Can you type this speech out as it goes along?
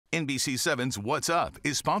NBC7's What's Up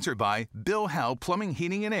is sponsored by Bill Howe Plumbing,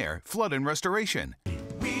 Heating and Air, Flood and Restoration.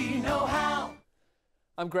 We know how.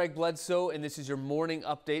 I'm Greg Bledsoe, and this is your morning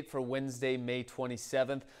update for Wednesday, May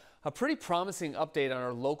 27th. A pretty promising update on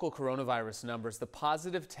our local coronavirus numbers. The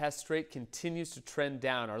positive test rate continues to trend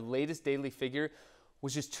down. Our latest daily figure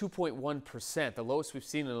was just 2.1%, the lowest we've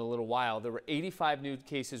seen in a little while. There were 85 new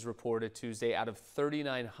cases reported Tuesday out of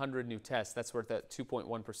 3,900 new tests. That's where that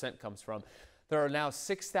 2.1% comes from. There are now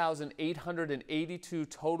 6,882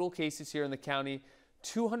 total cases here in the county.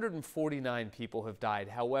 249 people have died.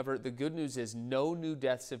 However, the good news is no new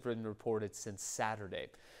deaths have been reported since Saturday.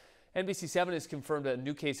 NBC7 has confirmed a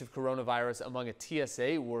new case of coronavirus among a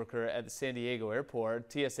TSA worker at the San Diego airport.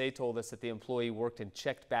 TSA told us that the employee worked in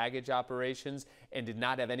checked baggage operations and did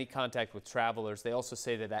not have any contact with travelers. They also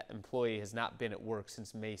say that that employee has not been at work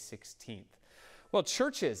since May 16th. Well,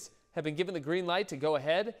 churches have been given the green light to go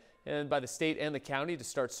ahead and by the state and the county to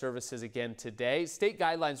start services again today. State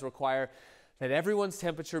guidelines require that everyone's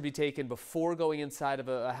temperature be taken before going inside of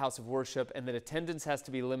a house of worship, and that attendance has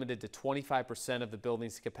to be limited to 25% of the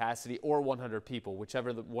building's capacity or 100 people,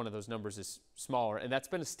 whichever one of those numbers is smaller. And that's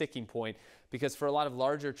been a sticking point because for a lot of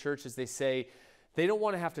larger churches, they say they don't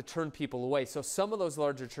want to have to turn people away. So some of those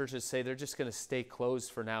larger churches say they're just going to stay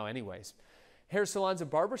closed for now anyways. Hair salons and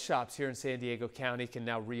barbershops here in San Diego County can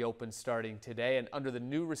now reopen starting today. And under the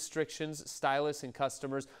new restrictions, stylists and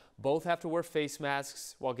customers both have to wear face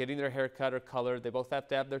masks while getting their hair cut or colored. They both have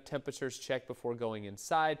to have their temperatures checked before going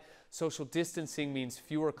inside. Social distancing means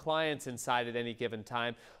fewer clients inside at any given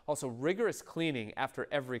time. Also, rigorous cleaning after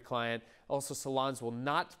every client. Also, salons will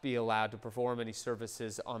not be allowed to perform any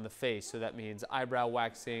services on the face. So that means eyebrow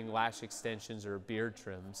waxing, lash extensions, or beard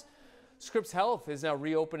trims. Scripps Health is now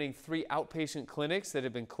reopening 3 outpatient clinics that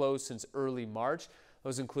have been closed since early March.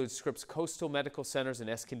 Those include Scripps Coastal Medical Centers in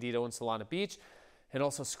Escondido and Solana Beach, and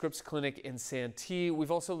also Scripps Clinic in Santee.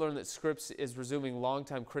 We've also learned that Scripps is resuming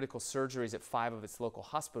long-time critical surgeries at 5 of its local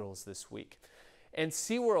hospitals this week. And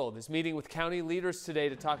SeaWorld is meeting with county leaders today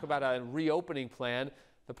to talk about a reopening plan.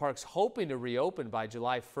 The park's hoping to reopen by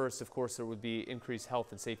July 1st. Of course, there would be increased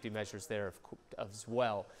health and safety measures there as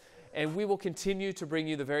well. And we will continue to bring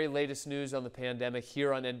you the very latest news on the pandemic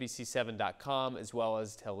here on NBC7.com as well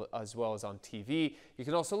as on TV. You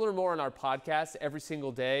can also learn more on our podcast every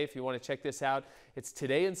single day if you want to check this out. It's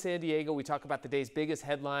Today in San Diego. We talk about the day's biggest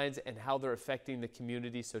headlines and how they're affecting the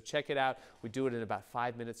community. So check it out. We do it in about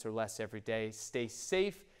 5 minutes or less every day. Stay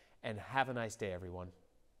safe and have a nice day, everyone.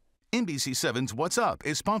 NBC7's What's Up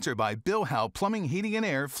is sponsored by Bill Howe Plumbing, Heating and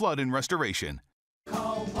Air, Flood and Restoration.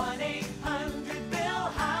 Call 1-800-BILL-HOWE.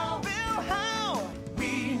 Bill Howe.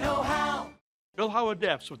 We know how. Bill Howe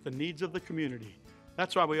adapts with the needs of the community.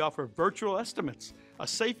 That's why we offer virtual estimates, a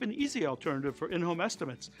safe and easy alternative for in-home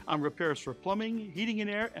estimates on repairs for plumbing, heating and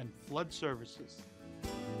air, and flood services.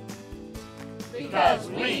 Because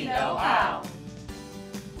we know how.